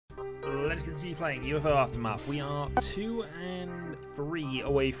Let's continue playing UFO Aftermath. We are 2 and 3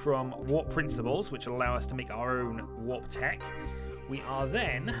 away from warp principles, which allow us to make our own warp tech. We are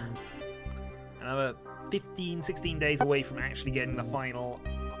then another 15, 16 days away from actually getting the final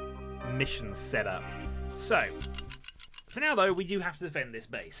mission set up. So, for now though, we do have to defend this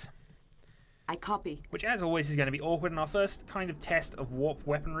base. I copy. Which, as always, is going to be awkward in our first kind of test of warp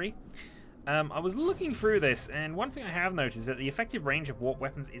weaponry. I was looking through this, and one thing I have noticed is that the effective range of warp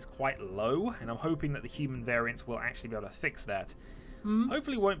weapons is quite low, and I'm hoping that the human variants will actually be able to fix that.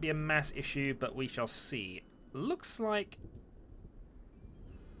 Hopefully it won't be a mass issue, but we shall see. Looks like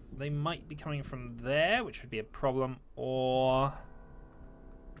they might be coming from there, which would be a problem, or...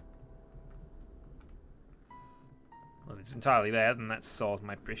 well, if it's entirely there, then that solves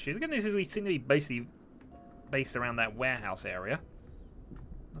my issue. The good news is we seem to be basically based around that warehouse area.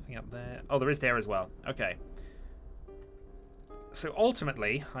 Nothing up there. Oh, there is there as well. Okay. So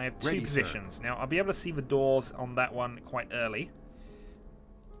ultimately, I have two positions. Sir. Now, I'll be able to see the doors on that one quite early.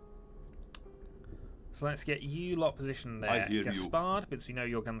 So let's get you lot positioned there. Gaspard, because we know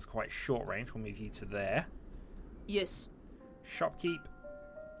your gun's quite short range. We'll move you to there. Yes. Shopkeep.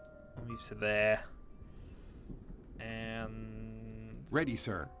 We'll move to there. And... ready,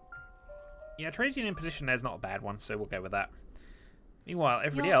 sir. Yeah, Trajan in position there's not a bad one, so we'll go with that. Meanwhile,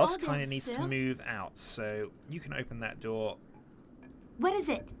 everybody else kind of needs to move out, so you can open that door. What is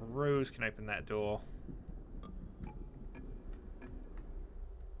it? Rose can open that door.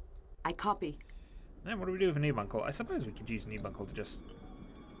 I copy. Then what do we do with a new bunkle? I suppose we could use a new bunkle to just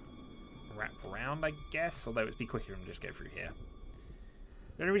wrap around, I guess, although it'd be quicker and just go through here.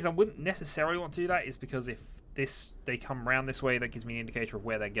 The only reason I wouldn't necessarily want to do that is because if they come round this way, that gives me an indicator of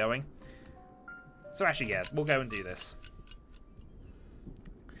where they're going. So actually, yeah, we'll go and do this.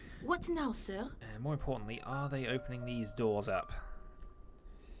 What now, sir? And more importantly, are they opening these doors up?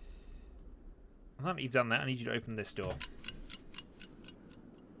 Now that you've done that, I need you to open this door.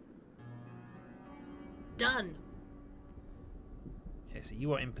 Done. Okay, so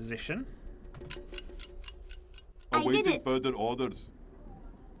you are in position. Awaiting further orders.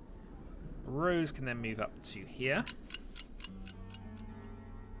 Rose can then move up to here.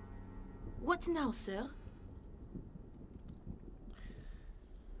 What now, sir?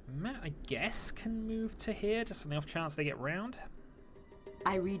 Matt, I guess, can move to here, just on the off chance they get round.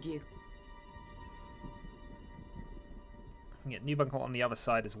 I read you. I can get new bunkle on the other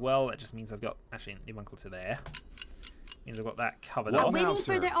side as well. That just means I've got, actually, new bunkle to there. Means I've got that covered off. Waiting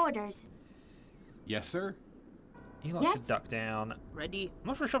for their orders. Yes, sir. You lot should duck down. Ready. I'm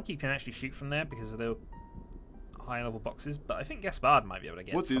not sure Shopkeep can actually shoot from there because of the high level boxes, but I think Gaspard might be able to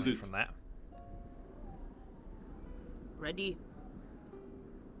get something from that. Ready.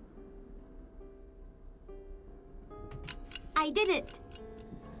 I did it.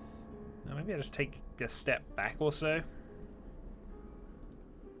 Now maybe I'll just take a step back or so.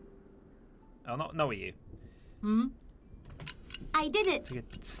 Oh, not with you. I did it. Take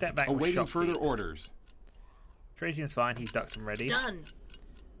a step back. Awaiting further orders. Trajan's fine. He's ducked and ready. Done.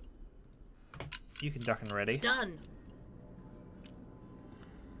 You can duck and ready. Done.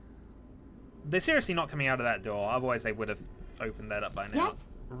 They're seriously not coming out of that door. Otherwise, they would have opened that up by now. Yes.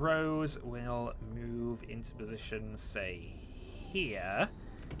 Rose will move into position, say, here.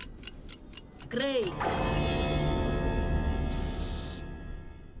 Great.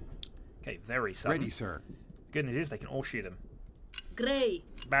 Okay, very sudden. Ready, sir. Good news is they can all shoot him. Gray.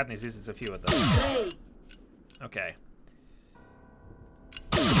 Bad news is there's a few of them. Gray. Okay.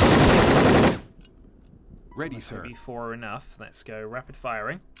 Ready, sir. Maybe 4 are enough. Let's go rapid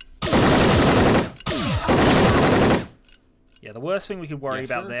firing. Yeah, the worst thing we could worry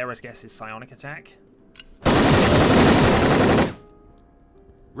about there, I guess, is psionic attack.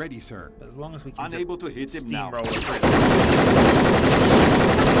 Ready, sir. But as long as we can unable to hit him now.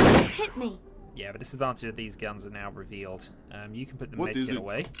 Hit me. Yeah, the disadvantage of these guns are now revealed. You can put the medkit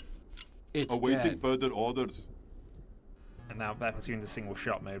away. It's awaiting further orders. And now that puts you into single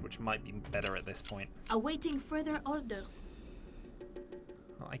shot mode, which might be better at this point. Awaiting further orders.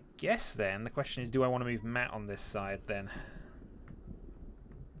 Well, I guess then the question is, do I want to move Matt on this side then?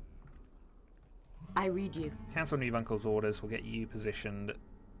 I read you. Cancel new bunkle's orders. We'll get you positioned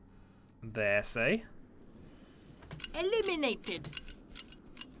there, say. Eliminated.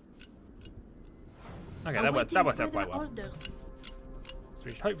 Okay, that worked out quite well. Orders. So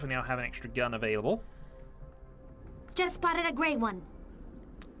we should hopefully now have an extra gun available. Just spotted a grey one.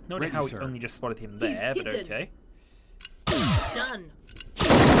 Not how we only just spotted him there, but okay. Done.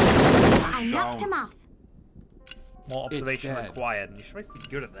 I knocked him off. More observation required, and you're supposed to be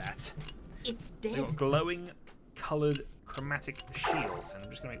good at that. It's They've dead. got glowing coloured chromatic shields. And I'm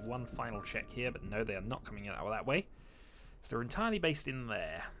just going to make one final check here, but no, they are not coming out that way. So they're entirely based in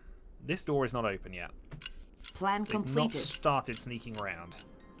there. This door is not open yet. Plan So they've not completed. started sneaking around.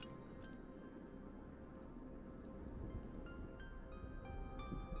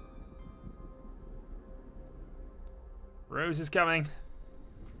 Rose is coming.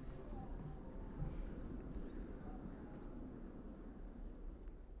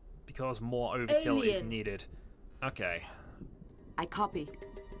 Because more overkill is Alien. needed. Okay. I copy.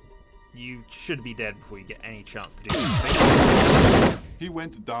 You should be dead before you get any chance to do anything. He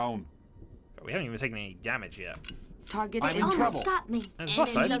went down. We haven't even taken any damage yet. Target I'm in almost trouble. Got me. And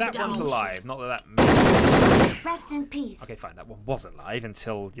plus side, Enemy that one's down. alive. Not that Rest in peace. Okay, fine. That one was alive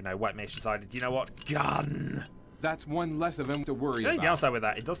until, you know, White Mage decided, you know what? Gun! That's one less of them to worry The only about. downside with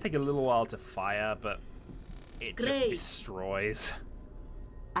that, it does take a little while to fire, but it just Great. destroys.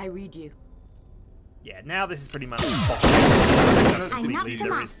 I read you. Yeah, now this is pretty much I knocked him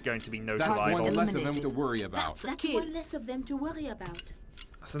there off. is going to be no That's survival. one less of them to worry about. That's one less of them to worry about.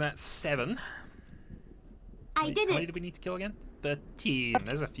 So that's 7. I did How many it. do we need to kill again? 13.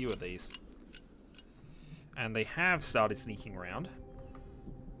 There's a few of these. And they have started sneaking around.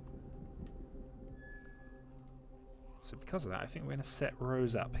 So because of that, I think we're going to set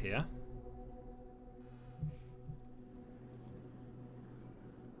Rose up here.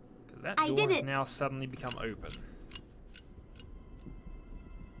 Because that I door did has it. now suddenly become open.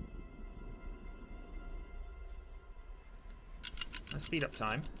 Let's speed up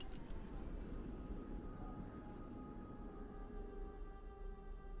time.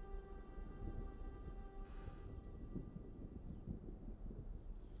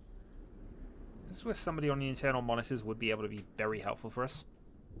 This is where somebody on the internal monitors would be able to be very helpful for us.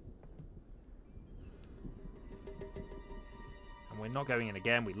 And we're not going in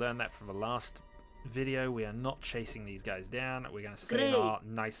again. We learned that from the last video. We are not chasing these guys down. We're going to stay in Great. our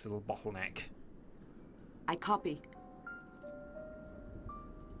nice little bottleneck. I copy.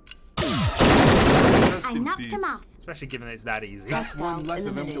 Rest I in knocked peace. him off. Especially given it's that easy. That's one Hostile less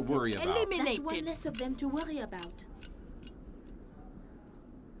of them to eliminated. worry about. That's one less of them to worry about.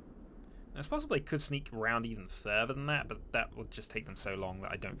 It's possible they could sneak around even further than that, but that will just take them so long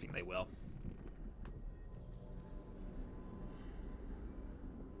that I don't think they will.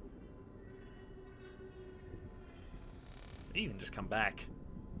 They even just come back.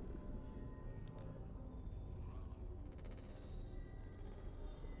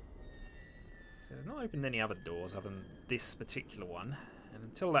 So they've not opened any other doors other than this particular one. And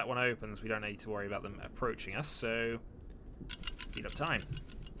until that one opens, we don't need to worry about them approaching us, so speed up time.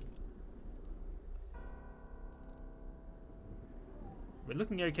 We're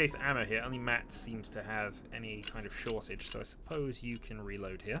looking okay for ammo here. Only Matt seems to have any kind of shortage, so I suppose you can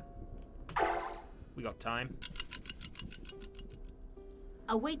reload here. We got time.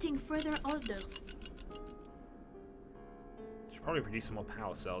 Awaiting further orders. Should probably produce some more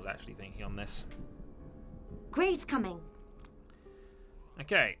power cells, actually, thinking on this. Gray's coming.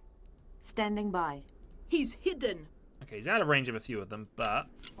 Okay. Standing by. He's hidden. Okay, he's out of range of a few of them, but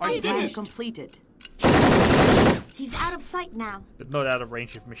I did did Plan it. completed. He's out of sight now. not out of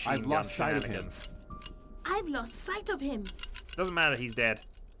range of machine I've gun lost sight of him. shenanigans. I've lost sight of him. Doesn't matter, he's dead.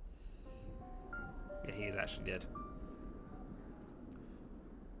 Yeah, he is actually dead.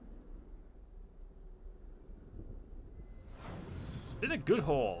 It's been a good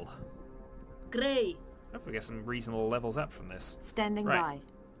haul. Gray. Hopefully we get some reasonable levels up from this. Standing Right.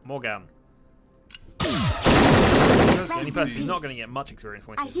 More gun. Rest The only in person who's not peace. going to get much experience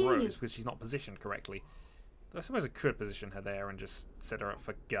points I is hear you. Rose, because she's not positioned correctly. Though I suppose I could position her there and just set her up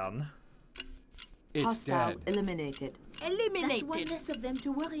for gun. It's Hostile dead. eliminated. Eliminated. That's one less of them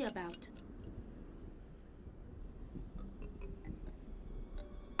to worry about.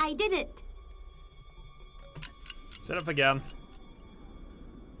 I did it. Set up for gun.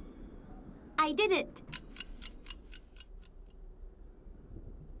 I did it.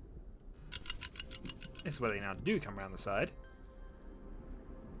 This is where they now do come around the side.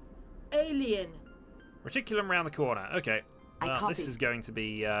 Alien. Reticulum round the corner. Okay. I Well, this copy. is going to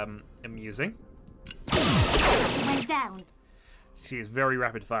be amusing. He went down. She is very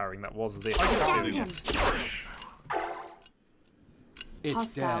rapid firing. That was the Downed him. It's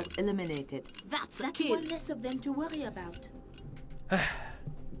Hostile dead. eliminated. That's a That's kill. one less of them to worry about.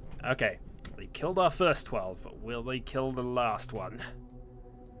 Okay. They killed our first 12, but will they kill the last one?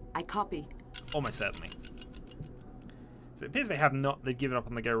 I copy. Almost certainly. So it appears they have not. They've given up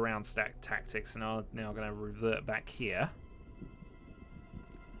on the go-round stack tactics and are now going to revert back here.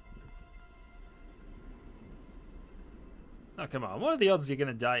 Oh, come on. What are the odds you're going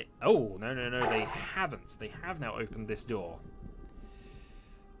to die? Oh, no, no, no. They haven't. They have now opened this door.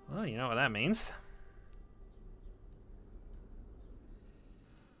 Well, you know what that means.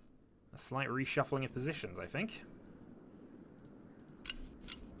 A slight reshuffling of positions, I think.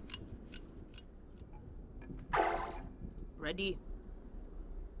 Ready.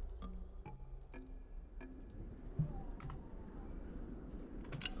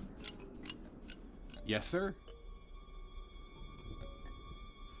 Yes, sir.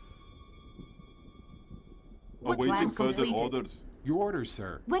 What's Awaiting plan further completed? orders. Your orders,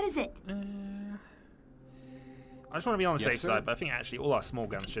 sir. What is it? I just want to be on the Yes, safe sir. side, but I think actually all our small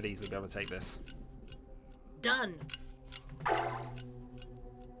guns should easily be able to take this. Done.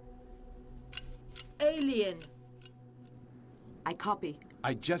 Alien. I copy.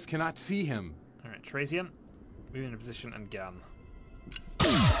 I just cannot see him. Alright, Trazian. Move into position and gun.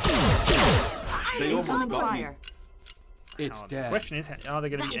 They almost Return got me. fire. It's Now, the dead. question is, are there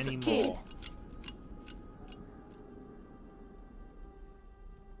going to be That is any a kid. more?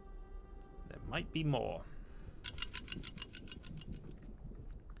 There might be more.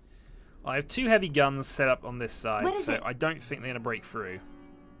 I have 2 heavy guns set up on this side, What is so it? I don't think they're going to break through.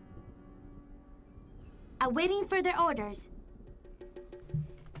 Awaiting further orders.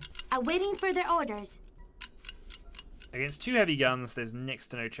 Awaiting further orders. Against 2 heavy guns, there's next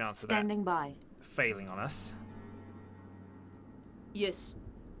to no chance of that Standing by. failing on us. Yes.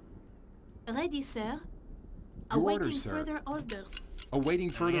 Ready, sir. Your Awaiting orders, sir. further orders. Awaiting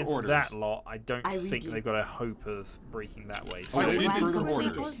And further against orders. that lot, I don't I read think you. they've got a hope of breaking that way. So, Awaiting Awaiting further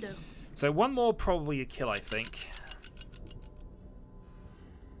complete orders. so one more probably a kill, I think.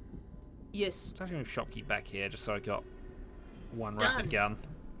 Yes. So I'm going to shopkeep back here just so I got one Done. rapid gun.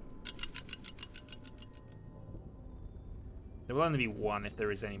 There will only be one if there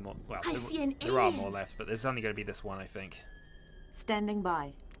is any more. Well, I see an there are alien. more left, but there's only going to be this one, I think. Standing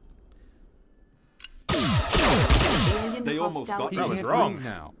by. Alien They almost hostile got He That me. was can't wrong. leave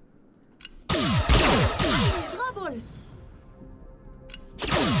now. Trouble.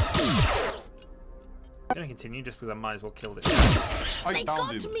 I'm going to continue just because I might as well kill this guy. I They found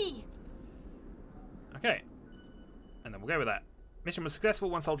got him. me. Okay. And then we'll go with that. Mission was successful.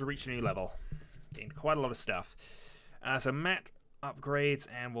 1 soldier reached a new level. Gained quite a lot of stuff. So Matt upgrades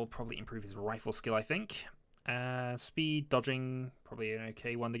and will probably improve his rifle skill, I think. Speed, dodging, probably an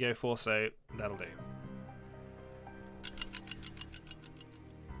okay one to go for, so that'll do.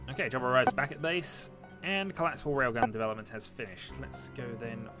 Okay, job arrives back at base, and collapsible railgun development has finished. Let's go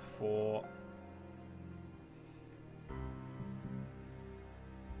then for...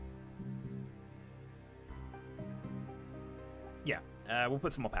 Yeah, we'll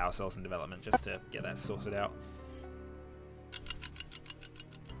put some more power cells in development just to get that sorted out.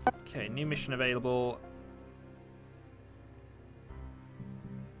 Okay, new mission available.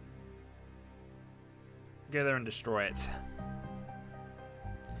 Go there and destroy it.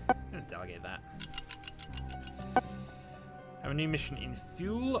 I'm going to delegate that. Have a new mission in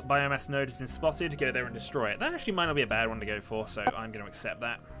fuel. Biomass node has been spotted. Go there and destroy it. That actually might not be a bad one to go for, so I'm going to accept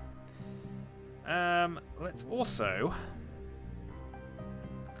that. Let's also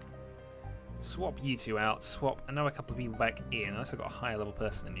swap you two out. Swap another couple of people back in, unless I've got a higher level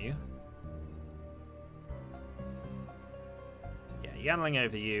person than you. Yeah, Yanling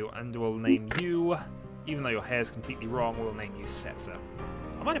over you, and we'll name you, even though your hair's completely wrong, we'll name you Setzer.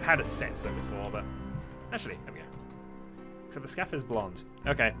 I might have had a Setzer before, but actually, there we go. Except the scaff is blonde.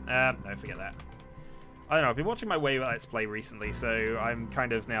 Okay, no, forget that. I don't know, I've been watching my Wave Let's Play recently, so I'm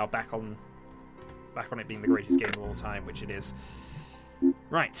kind of now back on it being the greatest game of all time, which it is.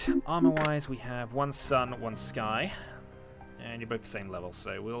 Right, armor-wise, we have 1 sun, 1 sky, and you're both the same level,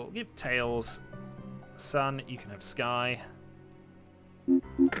 so we'll give Tails sun, you can have sky. I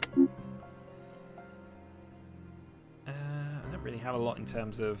don't really have a lot in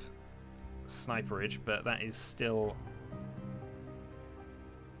terms of sniperage, but that is still...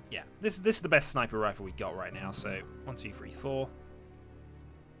 Yeah, this is the best sniper rifle we got right now, so 1, 2, 3, 4.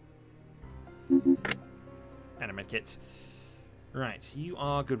 And a medkit. Right, you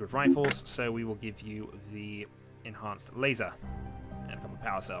are good with rifles, so we will give you the enhanced laser and a couple of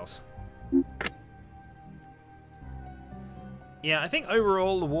power cells. Yeah, I think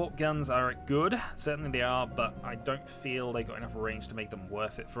overall the warp guns are good. Certainly they are, but I don't feel they got enough range to make them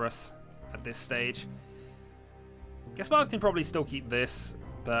worth it for us at this stage. Gaspard can probably still keep this,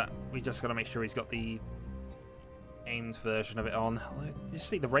 but we just got to make sure he's got the aimed version of it on. You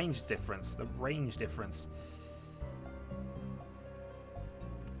see the range difference. The range difference.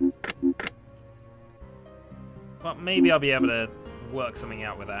 But maybe I'll be able to work something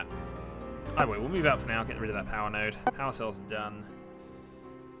out with that. Oh wait, we'll move out for now, get rid of that power node. Power cells are done.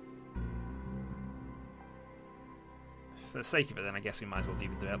 For the sake of it then, I guess we might as well do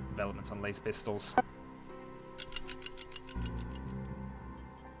the developments on laser pistols.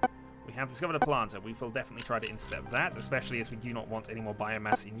 We have discovered a planter. We will definitely try to intercept that, especially as we do not want any more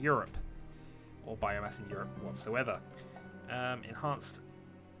biomass in Europe. Or biomass in Europe whatsoever. Enhanced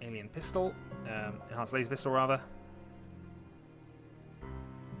alien pistol. Enhanced laser pistol, rather.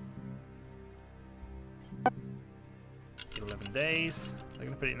 Give 11 days. They're going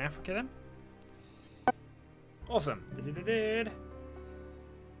to put it in Africa then. Awesome.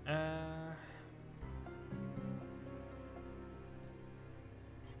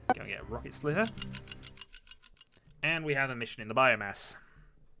 Go get a rocket splitter. And we have a mission in the biomass.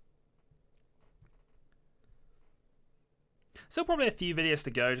 Still probably a few videos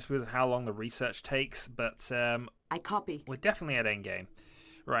to go just because of how long the research takes, but I copy. we're definitely at endgame.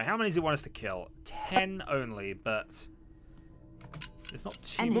 Right, how many does he want us to kill? 10 only, but it's not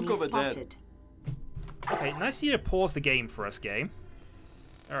too Enemy Look over there. spotted. Okay, nice of you to pause the game for us, game.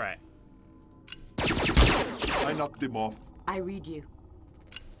 Alright. I knocked him off. I read you.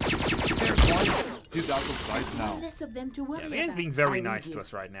 There's one. He's out of sight now. Less of them to worry Yeah, the game's about. being very I read nice to you.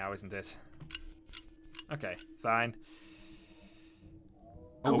 us right now, isn't it? Okay, fine.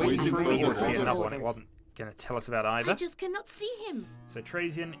 Awaiting We further needed to see orders. another one. It wasn't going to tell us about either. I just cannot see him. So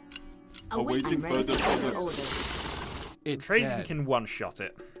Trazian, Awaiting I'm ready further for further orders. orders. It's Trazian dead. can one-shot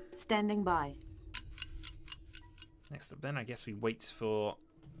it. Standing by. Next up then, I guess we wait for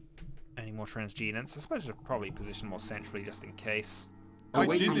any more transgenants. I suppose we'll probably position more centrally just in case. I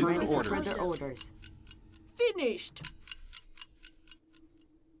Awaiting did I'm it. ready for orders. further orders. Finished.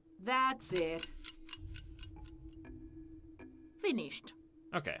 That's it. Finished.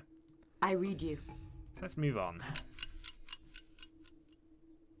 Okay, I read you. let's move on.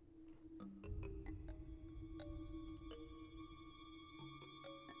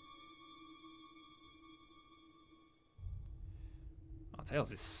 Our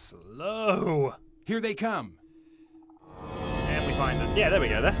Tails is slow. Here they come. And we find them. Yeah, there we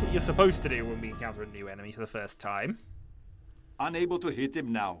go. That's what you're supposed to do when we encounter a new enemy for the first time. Unable to hit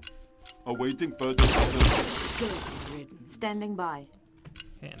him now. Awaiting further orders. Good riddance. Standing by.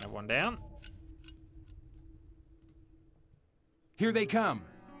 Okay, another one down. Here they come.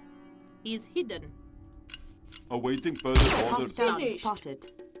 Is hidden. Awaiting further orders. Hostile Finished.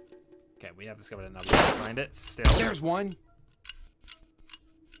 spotted. Okay, we have discovered another one behind it. Still. There's one.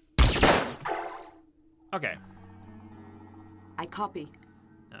 Okay. I copy.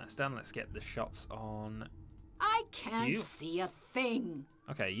 It's done. Let's get the shots on. I can't You? see a thing.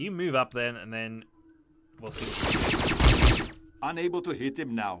 Okay, you move up then, and then we'll see what you do. Unable to hit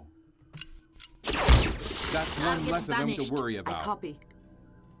him now. That's one Target less of them to vanished. worry I about. copy.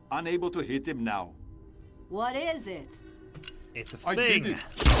 Unable to hit him now. What is it? It's a I thing. did it.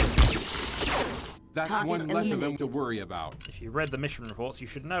 That's Target one less of them to eliminated. worry about. If you read the mission reports, you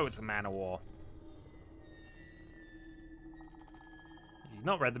should know it's a man of war. If you've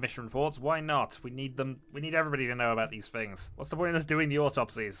not read the mission reports, why not? We need them. We need everybody to know about these things. What's the point in us doing the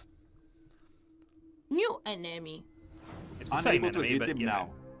autopsies? New enemy. It's the same Unable to enemy, hit but him you know. now.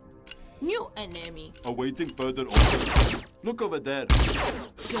 New enemy. Awaiting further orders. Look over there.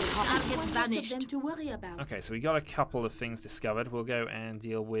 Target vanished. to worry about. Okay, so we got a couple of things discovered. We'll go and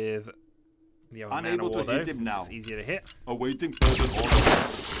deal with the other man Unable of to war, though, hit him since now. it's easier to hit. Awaiting further orders.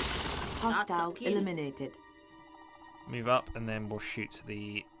 Hostile kill. eliminated. Move up, and then we'll shoot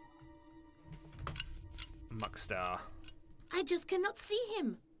the Muckstar. I just cannot see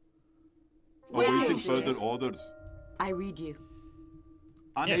him. Awaiting is further it? orders. I read you.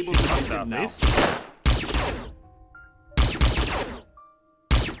 Yeah, Unable shoot to the hit Muckstar, him now. please.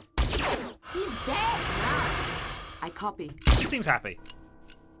 He's dead now. I copy. He seems happy.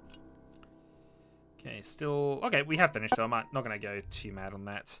 Okay, still... Okay, we have finished, so I'm not going to go too mad on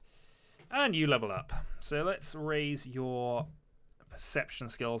that. And you level up. So let's raise your perception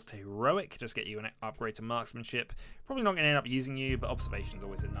skills to heroic. Just get you an upgrade to marksmanship. Probably not going to end up using you, but observation is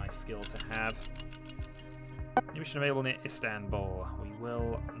always a nice skill to have. New mission available near Istanbul. We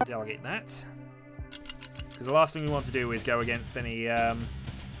will delegate that. Because the last thing we want to do is go against any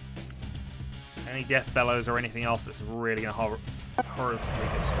death bellows or anything else that's really going to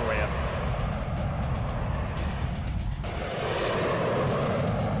horrifically destroy us.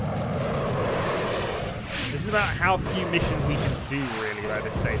 This is about how few missions we can do, really, by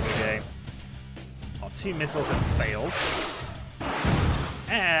this stage of the game. Our 2 missiles have failed.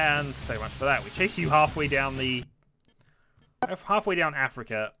 And so much for that. We chase you halfway down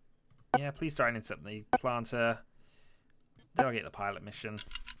Africa. Yeah, please try and intercept the planter. Delegate the pilot mission.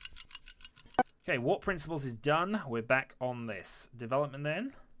 Okay, Warp Principles is done. We're back on this. Development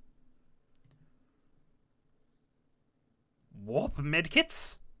then. Warp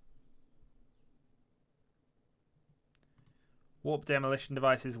medkits? Warp demolition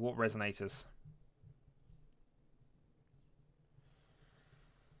devices, warp resonators.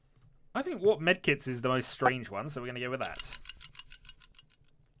 I think warp medkits is the most strange one, so we're going to go with that.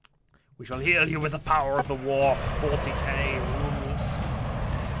 We shall heal you with the power of the warp. 40k rules.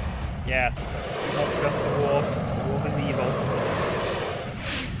 Yeah, not just the warp. The warp is evil.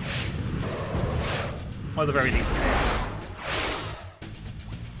 Or at the very least, chaos.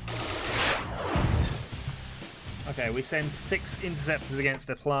 Okay, we send 6 interceptors against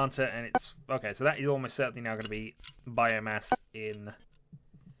a planter, and it's... Okay, so that is almost certainly now going to be biomass in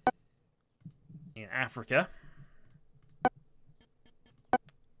Africa.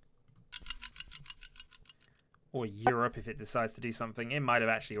 Or Europe, if it decides to do something. It might have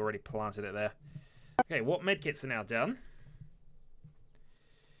actually already planted it there. Okay, what medkits are now done?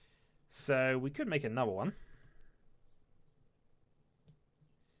 So, we could make another one.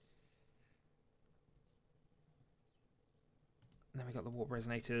 Then we got the warp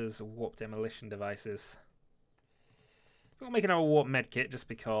resonators, warp demolition devices. We'll make another warp medkit just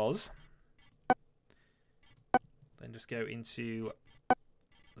because. Then just go into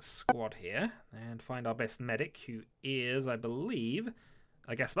the squad here and find our best medic, who is, I believe,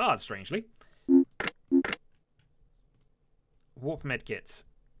 a Gaspard, strangely. Warp medkit.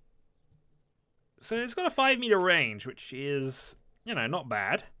 So it's got a 5-meter range, which is, you know, not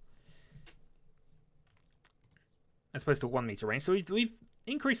bad. As opposed to a 1-meter range. So we've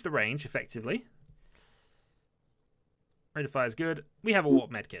increased the range, effectively. Rate of fire is good. We have a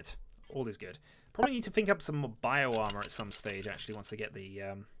warp medkit. All is good. Probably need to think up some more bio armor at some stage, actually, once I get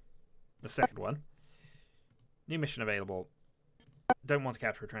the second one. New mission available. Don't want to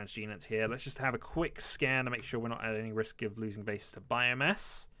capture a transgenant here. Let's just have a quick scan to make sure we're not at any risk of losing bases to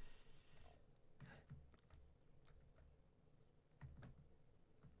biomass.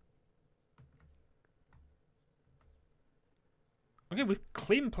 Okay, we've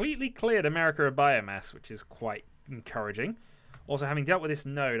completely cleared America of biomass, which is quite encouraging. Also, having dealt with this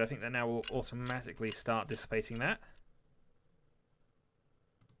node, I think that now will automatically start dissipating that.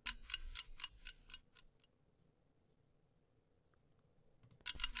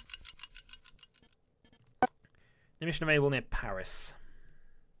 The mission available near Paris.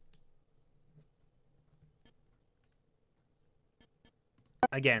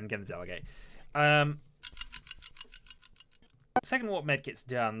 Again, going to delegate. Second warp medkit's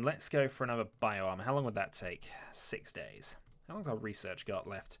done. Let's go for another bioarmor. How long would that take? 6 days. How long's our research got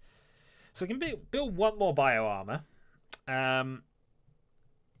left? So we can build one more bioarmor.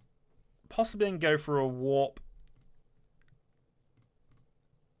 Possibly then go for a warp.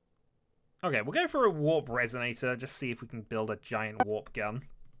 Okay, we'll go for a warp resonator. Just see if we can build a giant warp gun.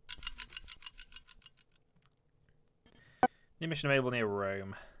 New mission available near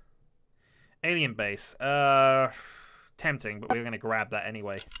Rome. Alien base. Tempting, but we're going to grab that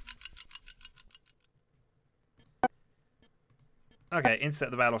anyway. Okay, intercept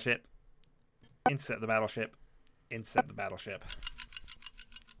the battleship. Intercept the battleship. Intercept the battleship.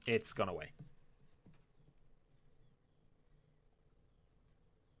 It's gone away.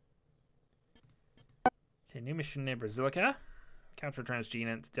 Okay, new mission near Brasilica. Counter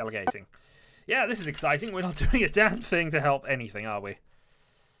transgenant, delegating. Yeah, this is exciting. We're not doing a damn thing to help anything, are we?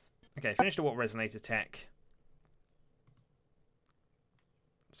 Okay, finish the warp resonator tech.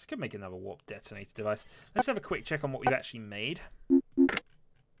 Just could make another warp detonator device. Let's have a quick check on what we've actually made.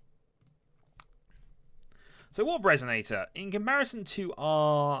 So warp resonator, in comparison to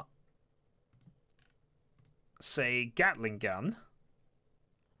our, say, Gatling gun,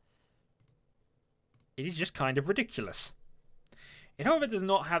 it is just kind of ridiculous. It, however, does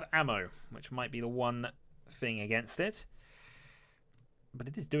not have ammo, which might be the one thing against it. But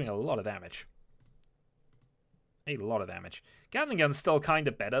it is doing a lot of damage. A lot of damage. Gatling gun's still kind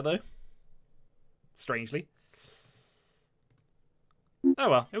of better, though. Strangely. Oh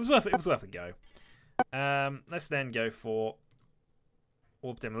well, it was worth it. It was worth a go. Let's then go for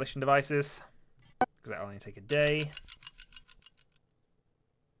warp demolition devices, because that'll only take a day.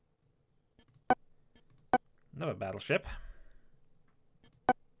 Another battleship.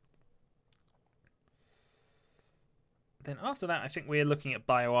 Then after that, I think we're looking at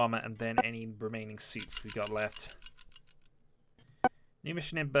bioarmor and then any remaining suits we got left. New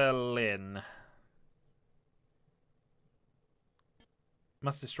mission in Berlin.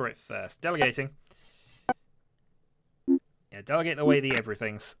 Must destroy it first. Delegating. Yeah, delegate away the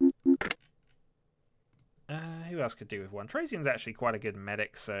everythings. Who else could do with one? Tracian's actually quite a good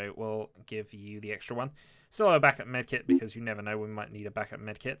medic, so we'll give you the extra one. Still have a backup medkit because you never know, we might need a backup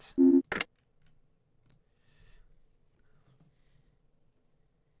medkit.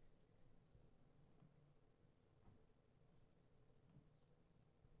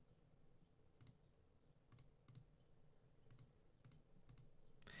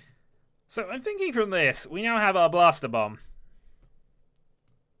 So I'm thinking from this, we now have our blaster bomb.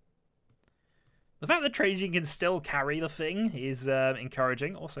 The fact that Trajan can still carry the thing is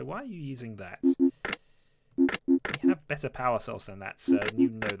encouraging. Also, why are you using that? You have better power cells than that, so you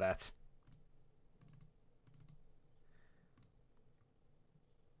know that.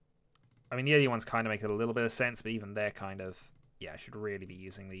 I mean, the early ones kind of make a little bit of sense, but even they're kind of... Yeah, I should really be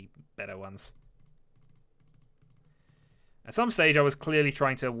using the better ones. At some stage, I was clearly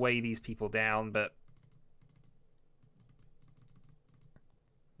trying to weigh these people down, but...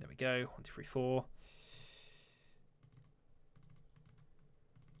 There we go. 1, 2, 3, 4.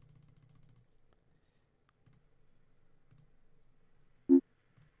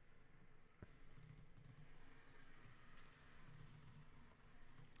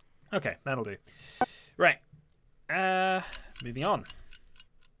 Okay, that'll do. Right. Moving on.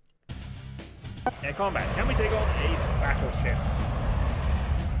 Air combat. Can we take on a battleship?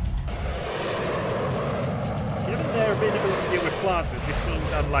 Given their ability to deal with planters, this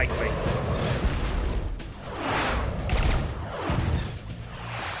seems unlikely.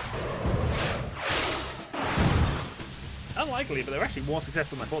 Unlikely, but they're actually more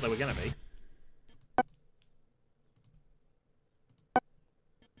successful than I thought they were going to be.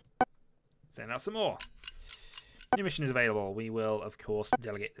 Send out some more. New mission is available. We will, of course,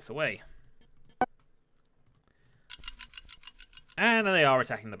 delegate this away. And they are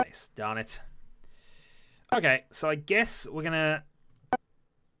attacking the base. Darn it. Okay, so I guess we're gonna...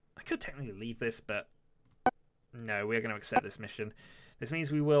 I could technically leave this, but... No, we're going to accept this mission. This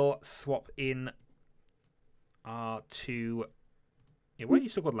means we will swap in our two... Yeah, why are you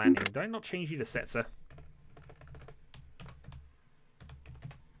still called landing? Did I not change you to successor?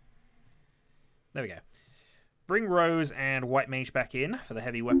 There we go. Bring Rose and White Mage back in for the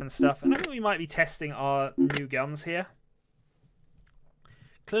heavy weapon stuff. And I think we might be testing our new guns here.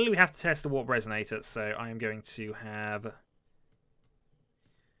 Clearly we have to test the Warp Resonator, so I am going to have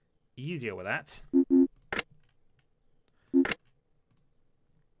you deal with that. Can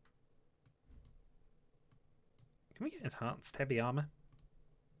we get enhanced heavy armor?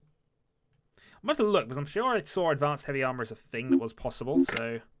 I'm going to have to look, because I'm sure I saw advanced heavy armor as a thing that was possible,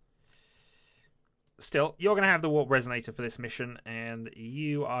 so... Still, you're going to have the Warp Resonator for this mission, and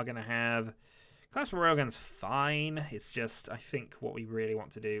you are going to have... Class Railgun's fine. It's just, I think what we really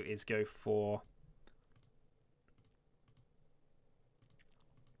want to do is go for...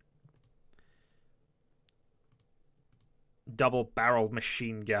 double-barreled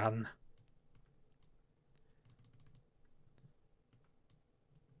machine gun.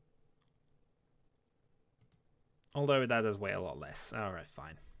 Although that does weigh a lot less. Alright,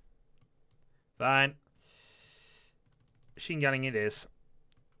 fine. Fine. Machine gunning it is.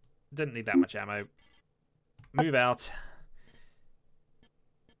 Didn't need that much ammo. Move out.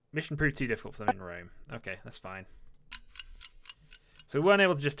 Mission proved too difficult for them in Rome. Okay, that's fine. So we weren't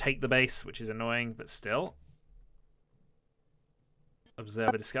able to just take the base, which is annoying, but still.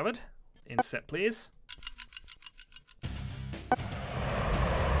 Observer discovered. Intercept, please.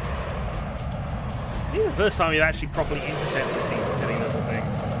 This is the first time we've actually properly intercepted these silly little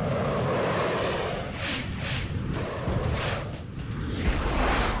things.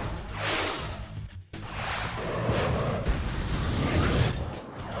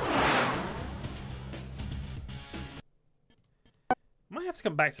 Might have to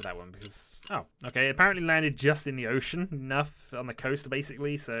come back to that one because... Oh, okay. It apparently landed just in the ocean. Enough on the coast,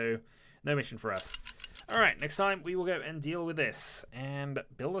 basically, so no mission for us. Alright, next time we will go and deal with this and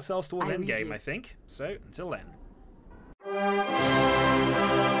build ourselves towards endgame, I think. So, until then.